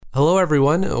Hello,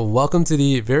 everyone. Welcome to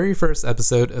the very first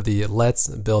episode of the Let's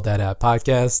Build That App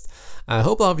podcast. I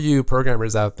hope all of you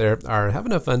programmers out there are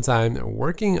having a fun time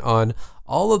working on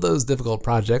all of those difficult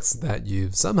projects that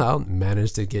you've somehow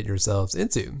managed to get yourselves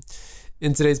into.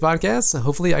 In today's podcast,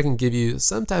 hopefully I can give you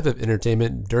some type of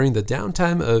entertainment during the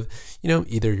downtime of,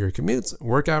 either your commutes,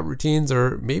 workout routines,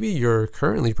 or maybe you're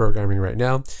currently programming right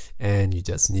now and you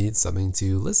just need something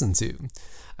to listen to.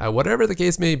 Whatever the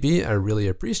case may be, I really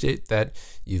appreciate that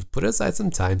you've put aside some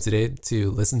time today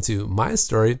to listen to my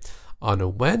story on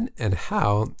when and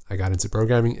how I got into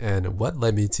programming and what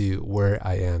led me to where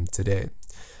I am today.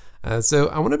 So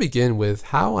I want to begin with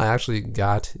how I actually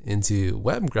got into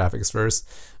web graphics first,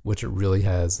 which really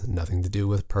has nothing to do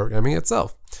with programming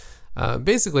itself.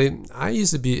 Basically, I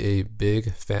used to be a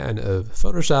big fan of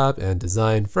Photoshop and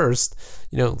design first,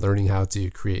 learning how to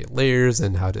create layers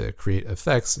and how to create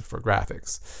effects for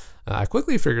graphics. I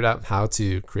quickly figured out how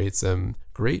to create some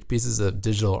great pieces of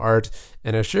digital art,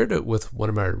 and I shared it with one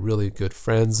of my really good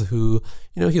friends who,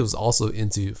 he was also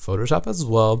into Photoshop as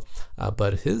well,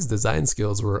 but his design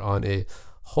skills were on a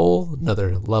whole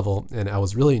nother level, and I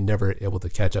was really never able to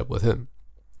catch up with him.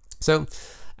 So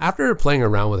after playing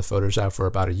around with Photoshop for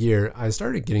about a year, I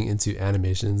started getting into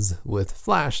animations with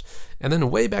Flash. And then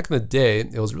way back in the day,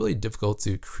 it was really difficult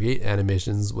to create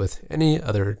animations with any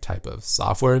other type of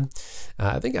software.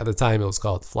 I think at the time it was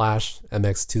called Flash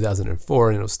MX 2004,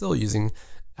 and it was still using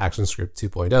ActionScript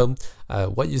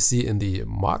 2.0. What you see in the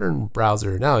modern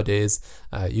browser nowadays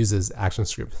uses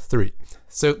ActionScript 3.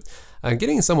 So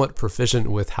getting somewhat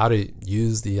proficient with how to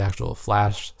use the actual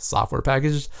Flash software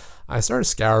package, I started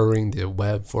scouring the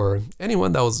web for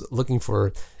anyone that was looking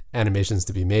for animations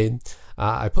to be made.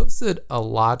 I posted a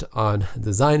lot on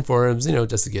design forums,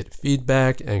 just to get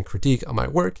feedback and critique on my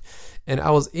work. And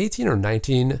I was 18 or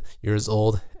 19 years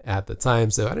old at the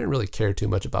time, so I didn't really care too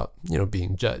much about,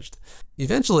 being judged.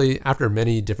 Eventually, after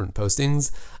many different postings,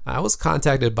 I was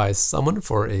contacted by someone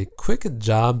for a quick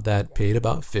job that paid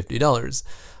about $50.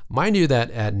 Mind you that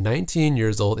at 19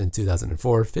 years old in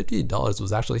 2004, $50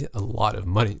 was actually a lot of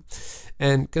money.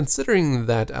 And considering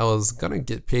that I was going to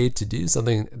get paid to do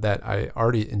something that I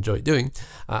already enjoyed doing,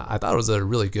 I thought it was a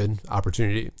really good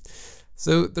opportunity.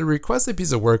 So the requested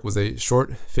piece of work was a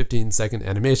short 15-second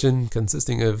animation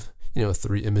consisting of,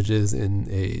 3 images in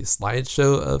a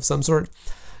slideshow of some sort.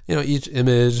 Each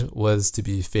image was to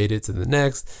be faded to the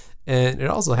next, and it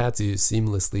also had to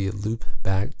seamlessly loop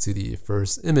back to the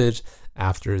first image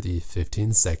after the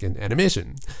 15-second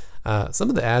animation. Some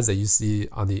of the ads that you see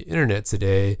on the internet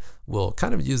today will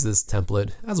kind of use this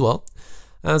template as well.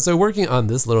 So working on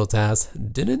this little task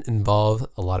didn't involve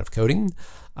a lot of coding.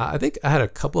 I think I had a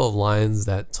couple of lines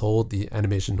that told the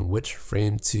animation which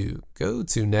frame to go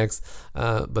to next,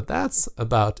 but that's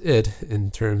about it in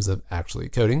terms of actually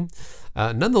coding.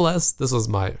 Nonetheless, this was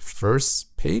my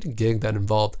first paid gig that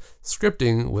involved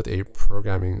scripting with a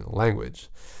programming language.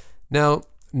 Now,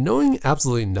 knowing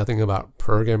absolutely nothing about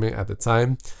programming at the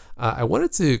time, I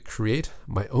wanted to create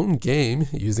my own game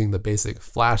using the basic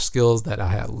Flash skills that I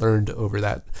had learned over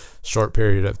that short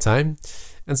period of time.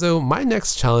 And so my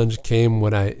next challenge came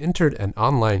when I entered an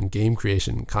online game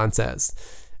creation contest.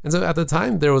 And so at the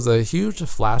time, there was a huge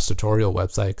Flash tutorial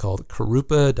website called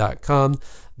Karupa.com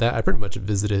that I pretty much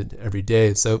visited every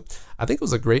day. So I think it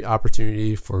was a great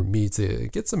opportunity for me to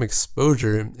get some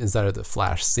exposure inside of the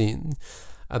Flash scene.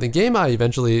 The game I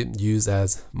eventually used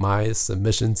as my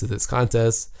submission to this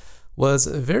contest was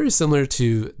very similar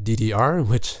to DDR,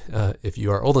 which, if you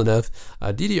are old enough,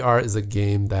 DDR is a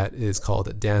game that is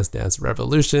called Dance Dance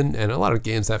Revolution, and a lot of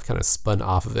games have kind of spun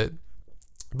off of it.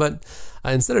 But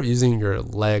instead of using your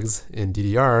legs in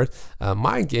DDR,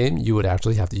 my game, you would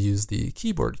actually have to use the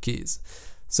keyboard keys.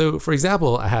 So, for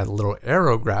example, I had little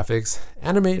arrow graphics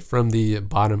animate from the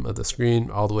bottom of the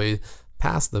screen all the way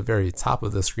past the very top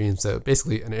of the screen. So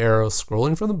basically an arrow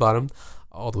scrolling from the bottom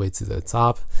all the way to the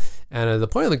top. And the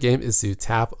point of the game is to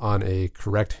tap on a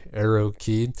correct arrow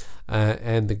key,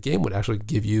 and the game would actually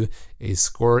give you a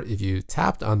score if you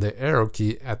tapped on the arrow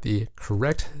key at the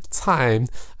correct time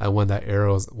when that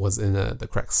arrow was in the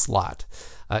correct slot.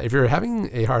 If you're having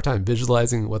a hard time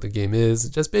visualizing what the game is,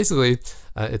 just basically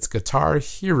it's Guitar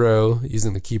Hero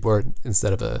using the keyboard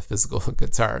instead of a physical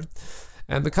guitar.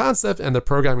 And the concept and the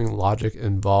programming logic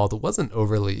involved wasn't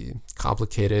overly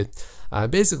complicated.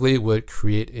 Basically would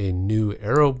create a new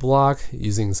arrow block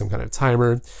using some kind of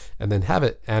timer and then have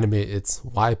it animate its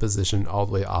Y position all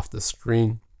the way off the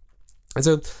screen. And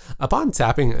so upon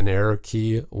tapping an arrow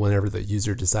key whenever the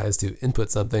user decides to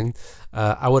input something,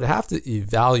 I would have to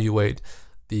evaluate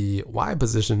the Y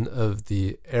position of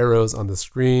the arrows on the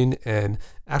screen and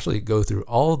actually go through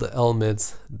all the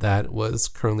elements that was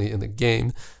currently in the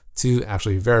game to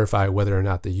actually verify whether or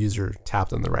not the user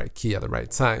tapped on the right key at the right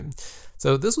time.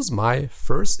 So this was my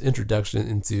first introduction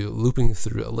into looping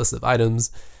through a list of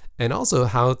items and also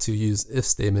how to use if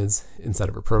statements inside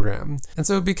of a program. And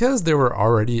so because there were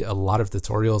already a lot of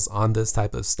tutorials on this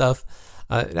type of stuff,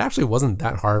 it actually wasn't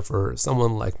that hard for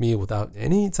someone like me without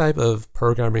any type of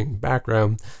programming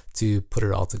background to put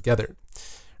it all together.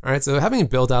 All right, so having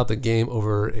built out the game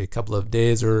over a couple of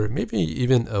days or maybe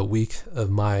even a week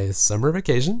of my summer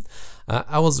vacation,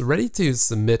 I was ready to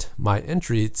submit my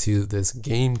entry to this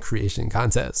game creation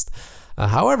contest.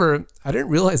 However, I didn't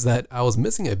realize that I was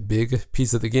missing a big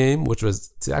piece of the game, which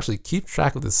was to actually keep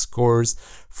track of the scores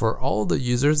for all the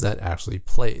users that actually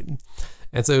played.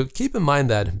 And so keep in mind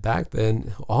that back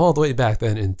then, all the way back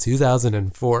then in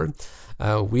 2004,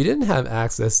 we didn't have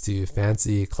access to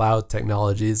fancy cloud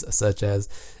technologies such as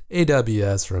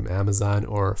AWS from Amazon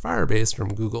or Firebase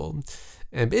from Google.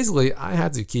 And basically, I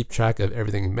had to keep track of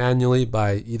everything manually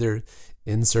by either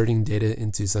inserting data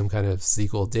into some kind of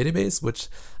SQL database, which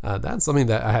that's something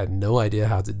that I had no idea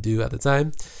how to do at the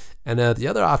time. And the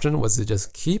other option was to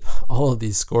just keep all of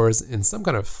these scores in some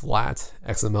kind of flat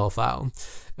XML file.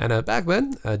 And back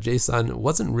then, JSON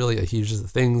wasn't really a huge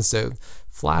thing, so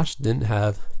Flash didn't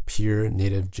have pure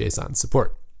native JSON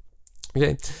support.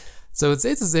 Okay, so it's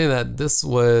safe to say that this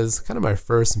was kind of my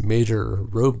first major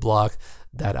roadblock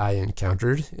that I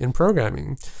encountered in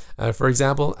programming. For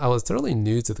example, I was totally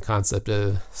new to the concept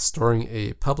of storing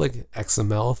a public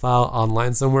XML file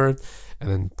online somewhere and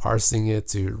then parsing it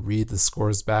to read the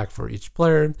scores back for each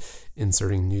player,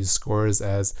 inserting new scores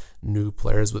as new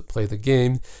players would play the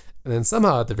game, and then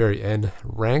somehow at the very end,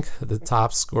 rank the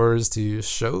top scores to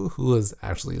show who was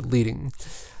actually leading.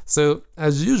 So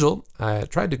as usual, I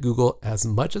tried to Google as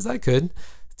much as I could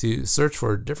to search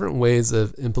for different ways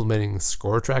of implementing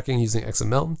score tracking using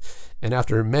XML. And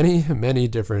after many, many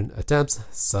different attempts,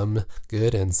 some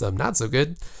good and some not so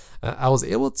good, I was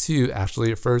able to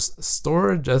actually first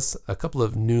store just a couple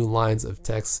of new lines of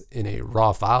text in a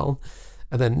raw file.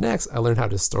 And then next, I learned how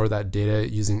to store that data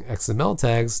using XML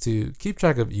tags to keep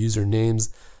track of user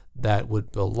names that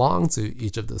would belong to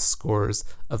each of the scores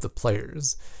of the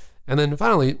players. And then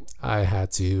finally, I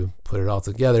had to put it all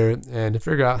together and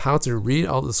figure out how to read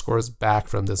all the scores back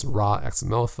from this raw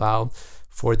XML file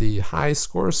for the high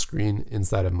score screen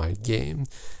inside of my game.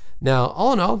 Now,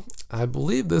 all in all, I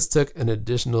believe this took an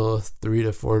additional 3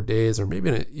 to 4 days or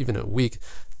maybe even a week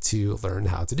to learn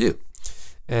how to do.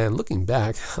 And looking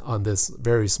back on this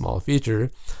very small feature,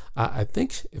 I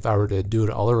think if I were to do it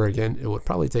all over again, it would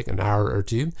probably take an hour or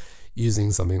two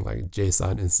using something like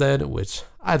JSON instead, which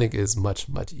I think is much,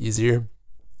 much easier.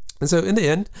 And so in the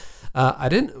end, I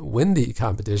didn't win the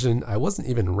competition. I wasn't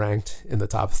even ranked in the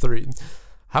top 3.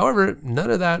 However, none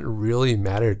of that really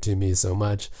mattered to me so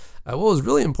much. What was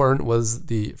really important was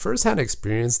the first-hand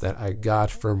experience that I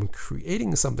got from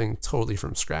creating something totally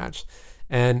from scratch.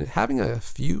 And having a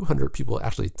few hundred people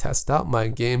actually test out my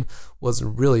game was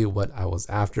really what I was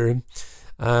after.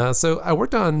 So I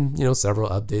worked on, several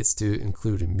updates to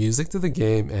include music to the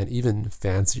game and even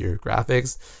fancier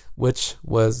graphics, which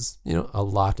was, a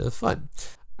lot of fun.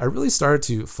 I really started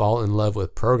to fall in love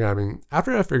with programming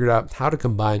after I figured out how to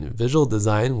combine visual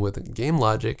design with game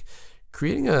logic,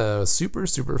 creating a super,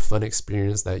 super fun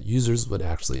experience that users would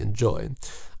actually enjoy.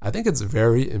 I think it's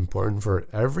very important for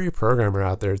every programmer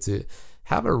out there to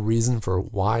have a reason for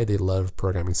why they love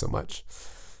programming so much.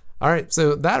 All right,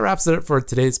 so that wraps it up for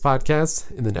today's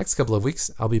podcast. In the next couple of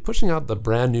weeks, I'll be pushing out the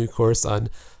brand new course on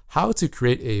how to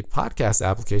create a podcast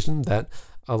application that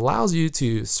allows you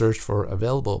to search for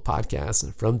available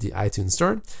podcasts from the iTunes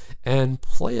Store and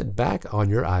play it back on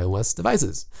your iOS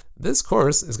devices. This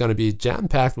course is going to be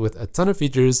jam-packed with a ton of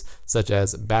features such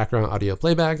as background audio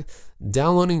playback,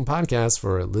 downloading podcasts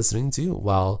for listening to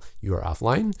while you are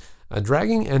offline,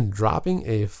 dragging and dropping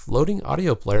a floating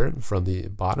audio player from the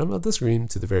bottom of the screen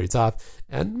to the very top,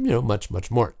 and much,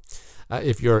 much more.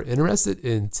 If you're interested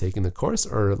in taking the course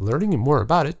or learning more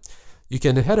about it, you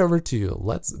can head over to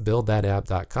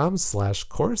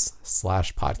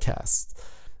letsbuildthatapp.com/course/podcast.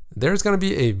 There's going to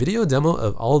be a video demo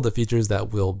of all of the features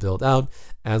that we'll build out,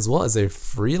 as well as a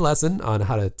free lesson on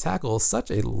how to tackle such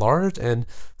a large and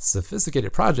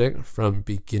sophisticated project from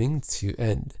beginning to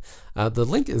end. The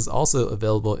link is also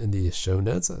available in the show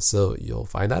notes, so you'll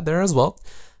find that there as well.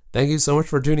 Thank you so much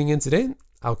for tuning in today.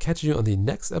 I'll catch you on the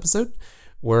next episode,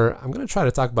 where I'm going to try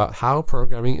to talk about how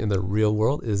programming in the real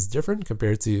world is different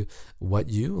compared to what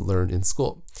you learn in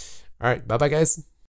school. All right, bye-bye, guys.